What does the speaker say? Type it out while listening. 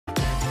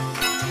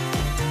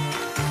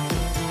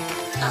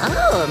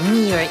Oh,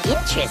 you're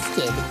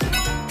interested.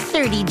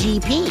 30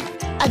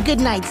 GP. A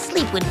good night's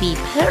sleep would be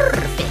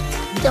perfect.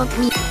 Don't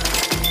me.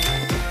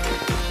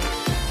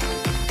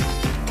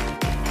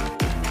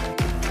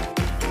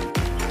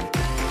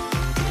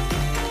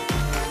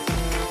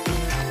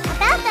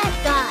 About that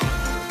guy.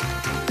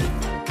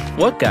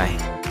 What guy?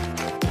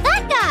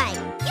 That guy!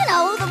 You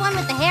know, the one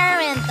with the hair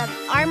and the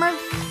armor.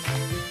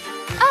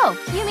 Oh,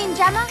 you mean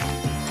Gemma?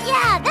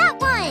 Yeah, that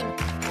one!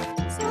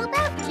 So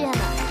about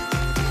Gemma.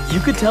 You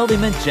could tell they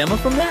meant Gemma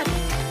from that?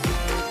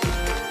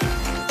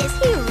 Is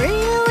he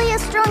really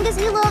as strong as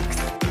he looks?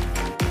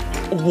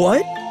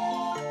 What?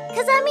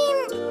 'Cause I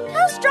mean,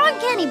 how strong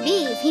can he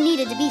be if he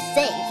needed to be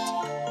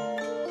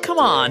saved? Come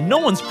on, no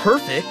one's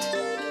perfect.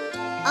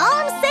 All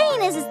I'm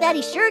saying is that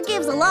he sure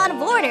gives a lot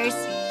of orders.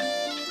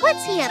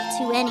 What's he up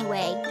to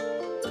anyway?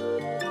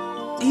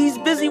 He's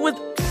busy with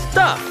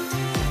stuff.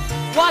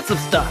 Lots of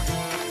stuff.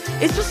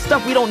 It's just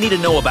stuff we don't need to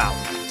know about.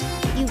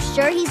 You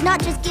sure he's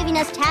not just giving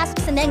us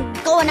tasks and then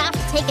going off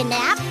to take a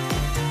nap?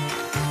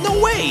 No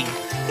way!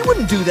 He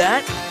wouldn't do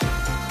that.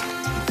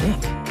 I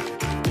think.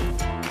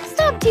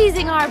 Stop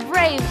teasing our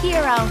brave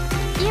hero.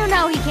 You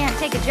know he can't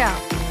take a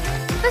joke.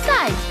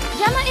 Besides,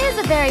 Gemma is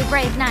a very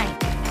brave knight.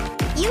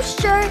 You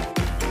sure?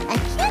 I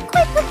can't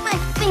quite put my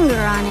finger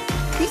on it.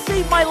 He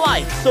saved my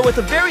life, so at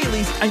the very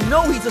least, I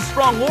know he's a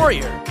strong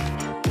warrior.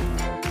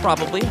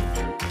 Probably.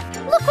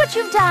 Look what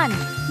you've done.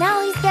 Now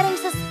he's getting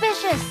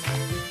suspicious.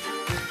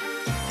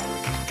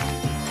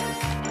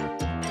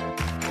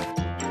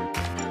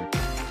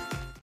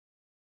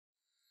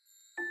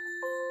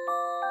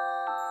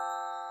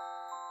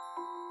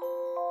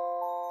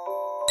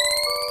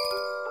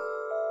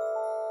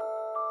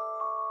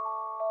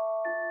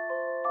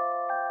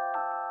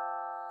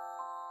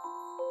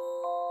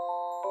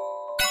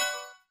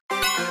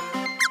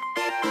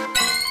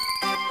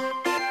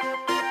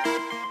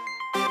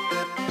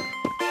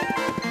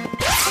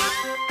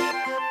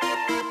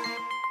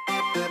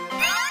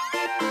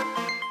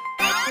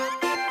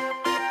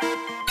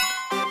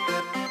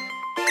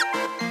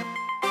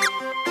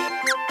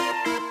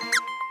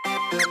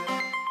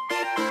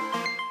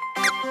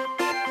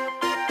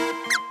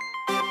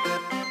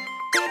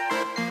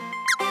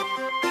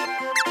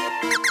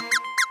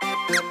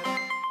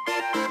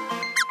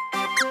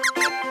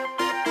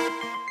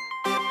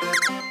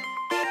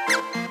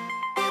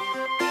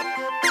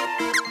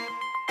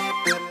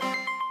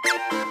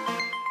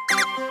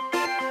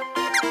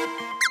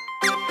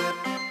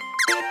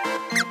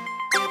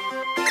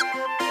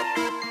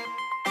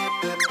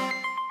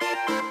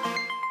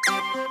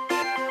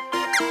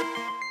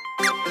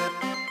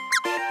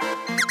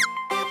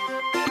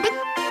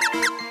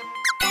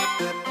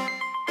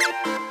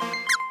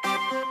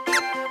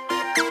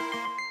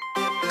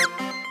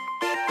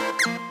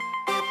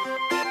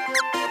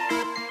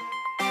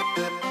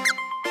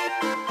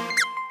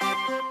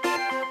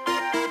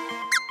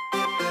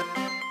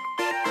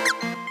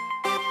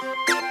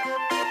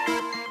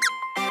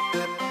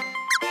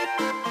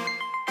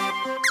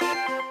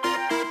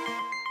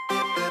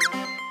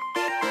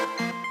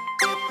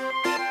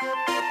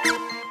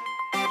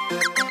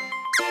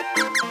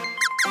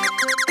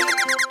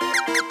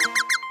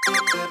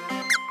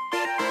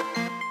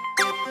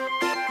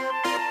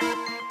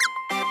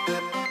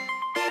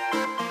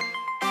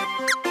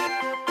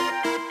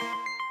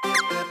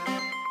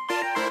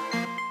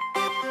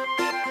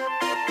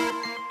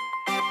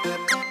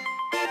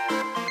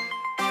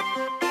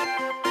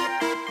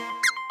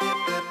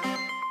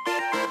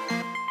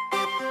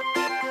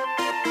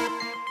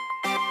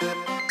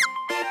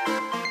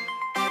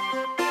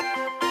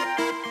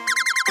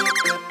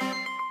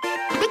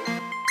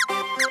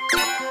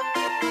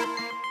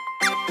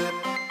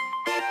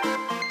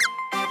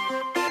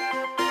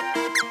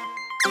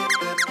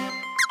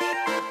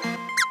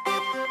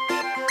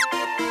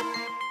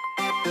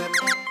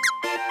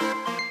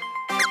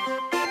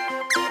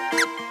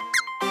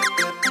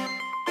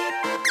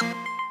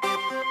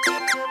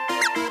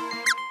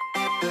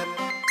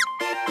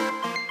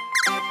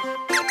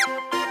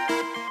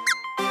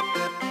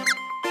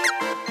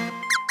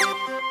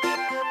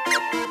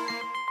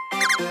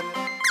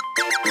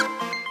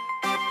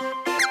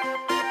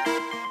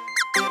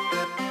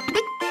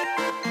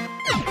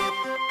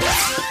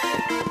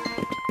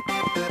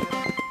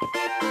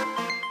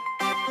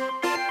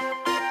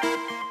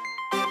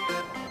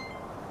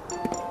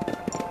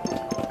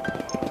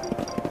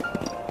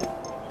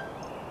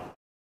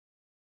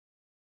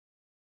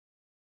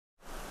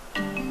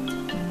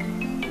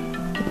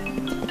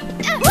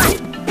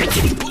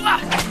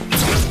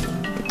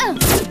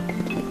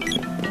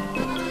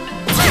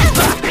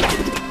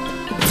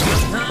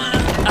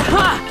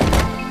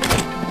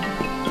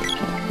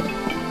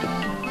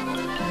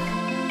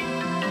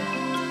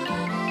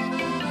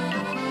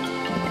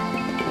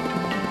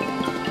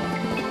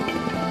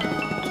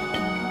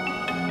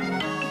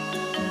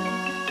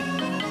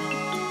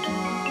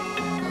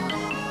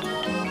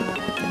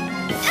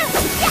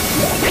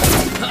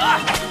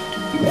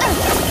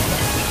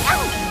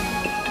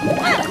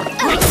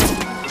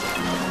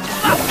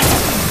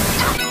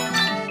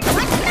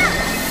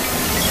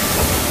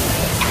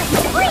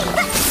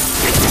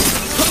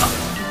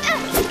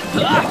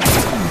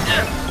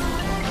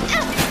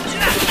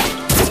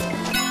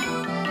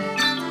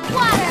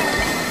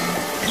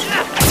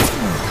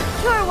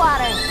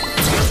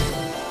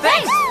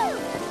 Thanks!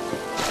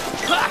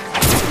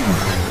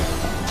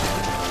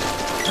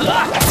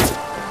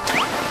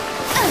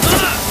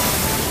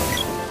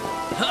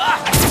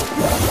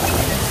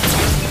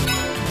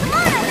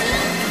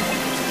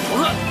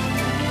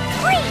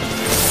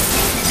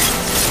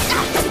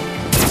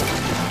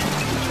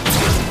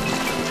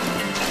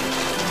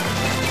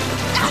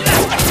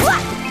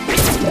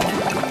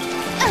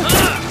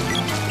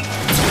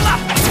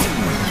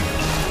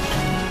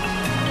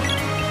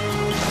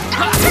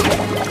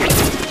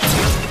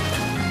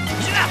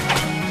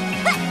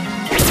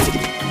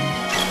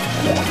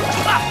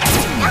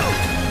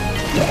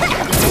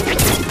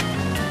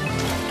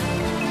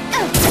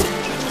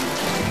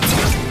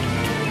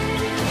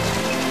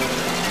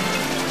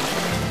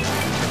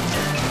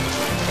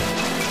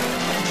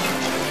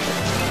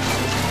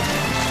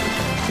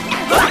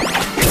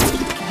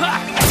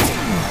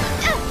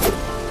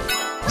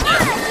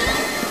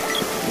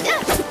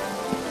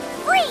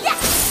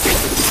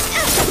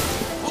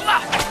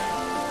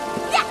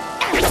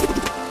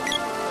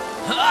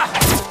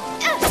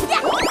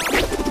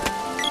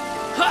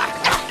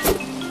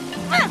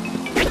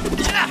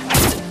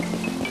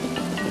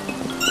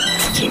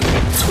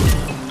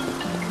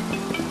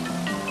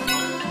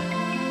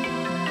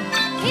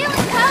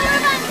 Healing power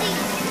of Unseen!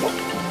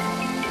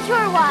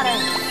 Cure water!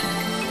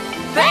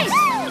 Thanks!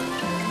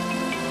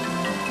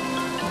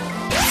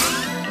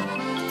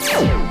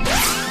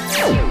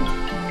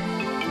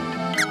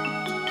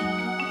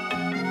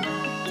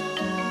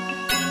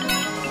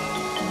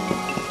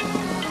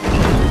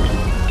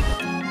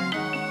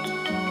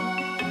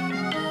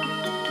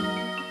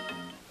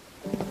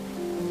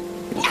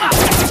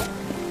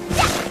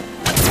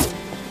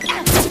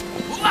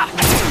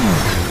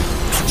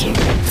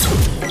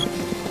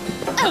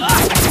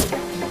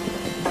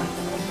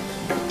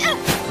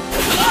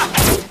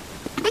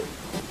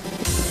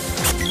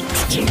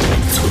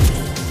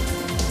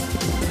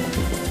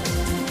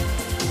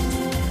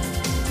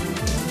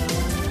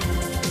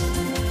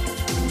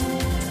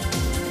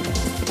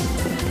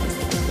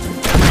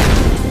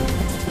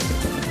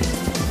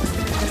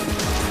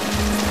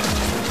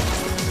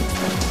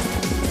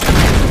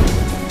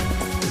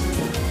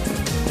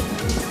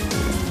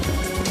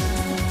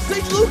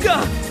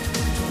 Luca!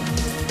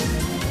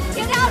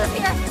 Get out of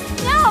here!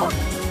 No!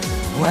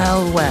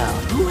 Well, well,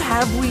 who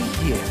have we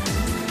here?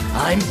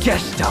 I'm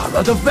Gestar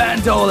of the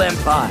Vandal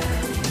Empire.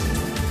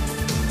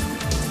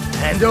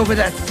 Hand over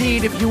that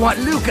seed if you want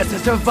Luca to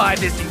survive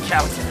this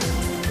encounter.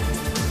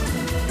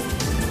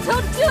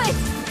 Don't do it!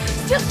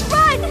 Just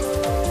run!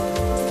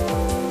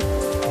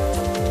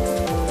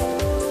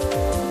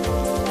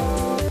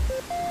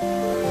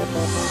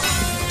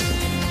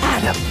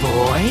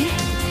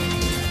 Attaboy!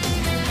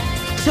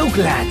 So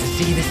glad to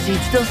see the seed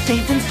still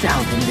safe and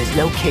sound in this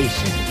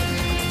location.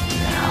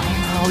 Now,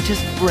 I'll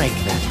just break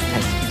that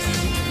pesky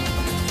seed.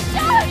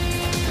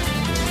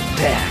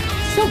 There.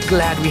 So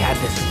glad we had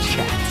this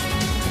chat.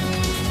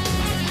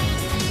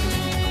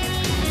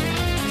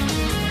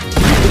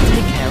 You can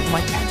take care of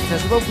my pets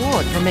as a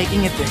reward for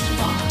making it this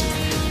far.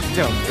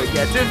 Don't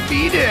forget to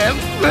feed him!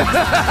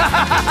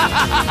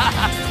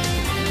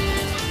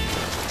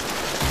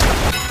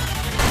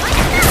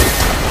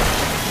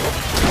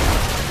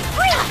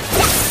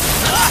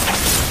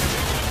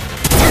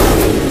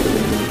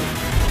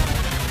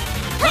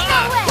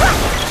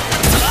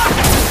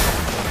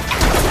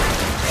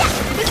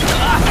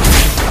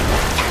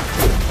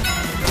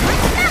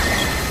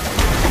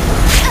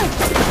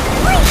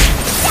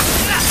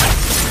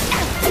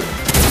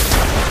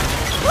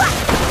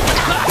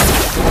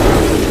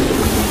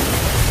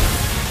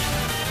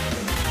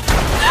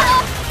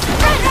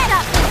 Right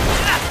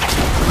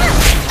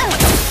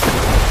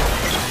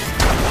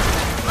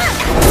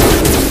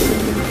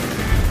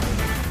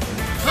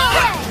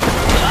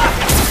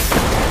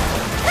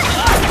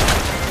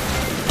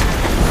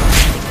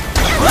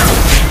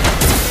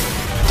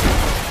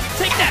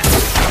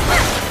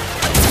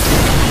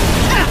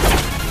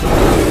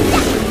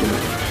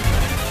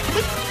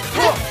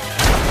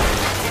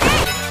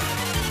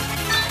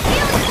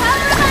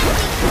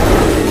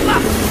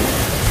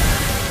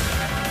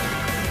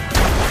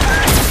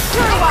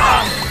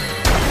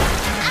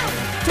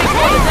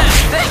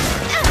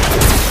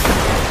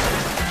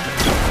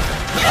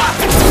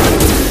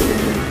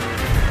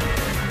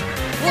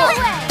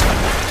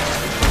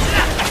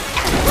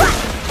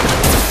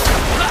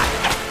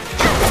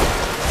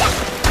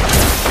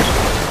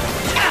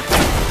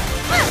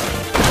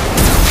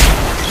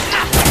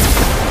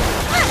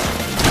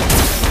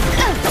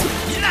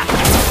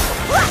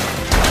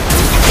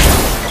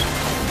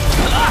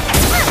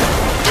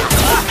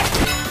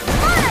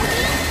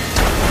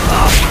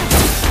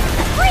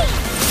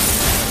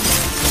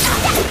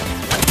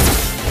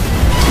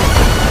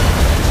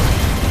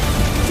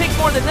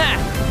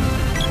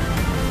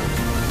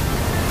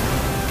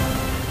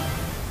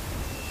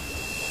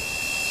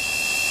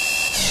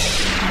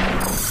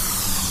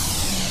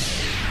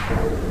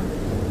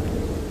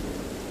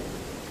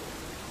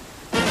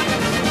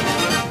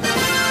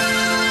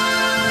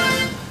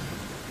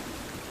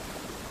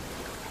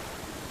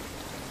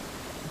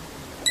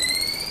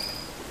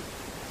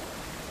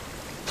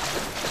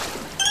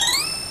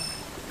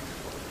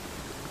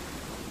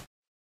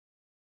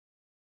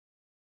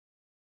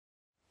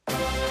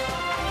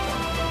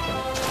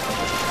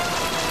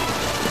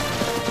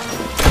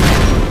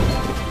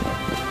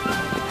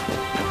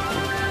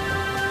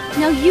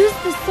Now use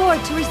the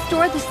sword to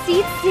restore the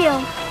seed seal.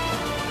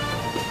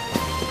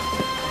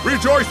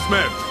 Rejoice,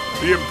 men!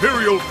 The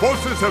Imperial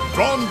forces have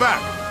drawn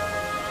back!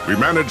 We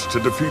managed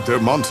to defeat their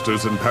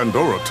monsters in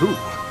Pandora, too.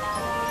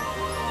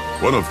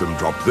 One of them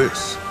dropped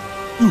this.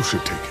 You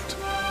should take it.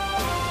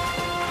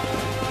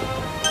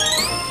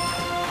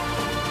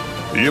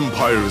 The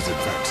Empire is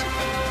advancing.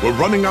 We're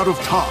running out of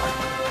time.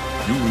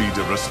 You need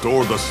to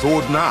restore the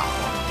sword now.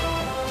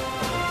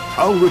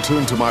 I'll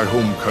return to my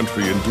home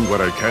country and do what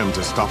I can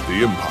to stop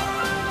the Empire.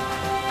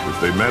 If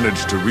they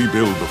manage to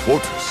rebuild the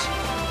fortress,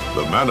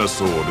 the Mana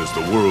Sword is the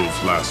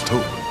world's last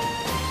hope.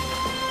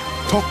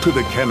 Talk to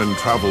the Cannon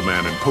Travel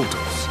Man in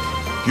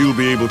Potos. He'll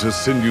be able to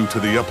send you to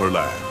the Upper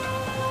Land.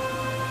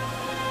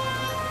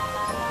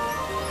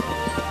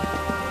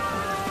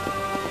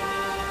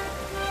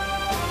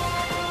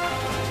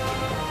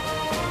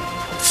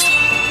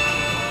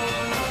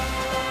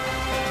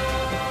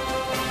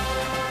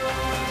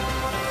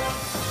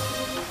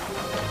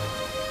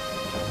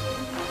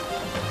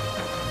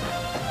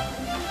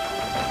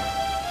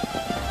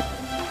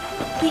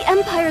 The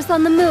Empire's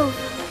on the move.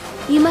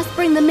 You must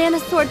bring the Mana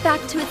Sword back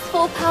to its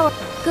full power.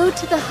 Go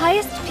to the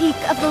highest peak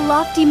of the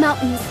lofty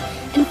mountains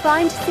and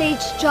find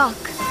Sage Jock.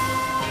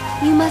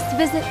 You must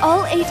visit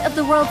all 8 of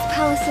the world's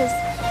palaces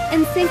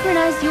and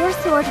synchronize your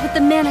sword with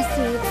the Mana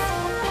Seeds.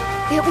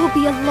 It will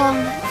be a long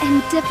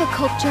and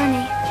difficult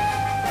journey,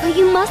 but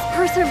you must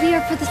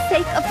persevere for the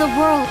sake of the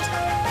world.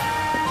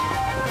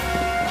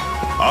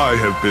 I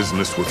have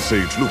business with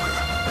Sage Luca,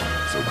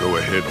 so go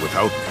ahead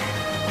without me.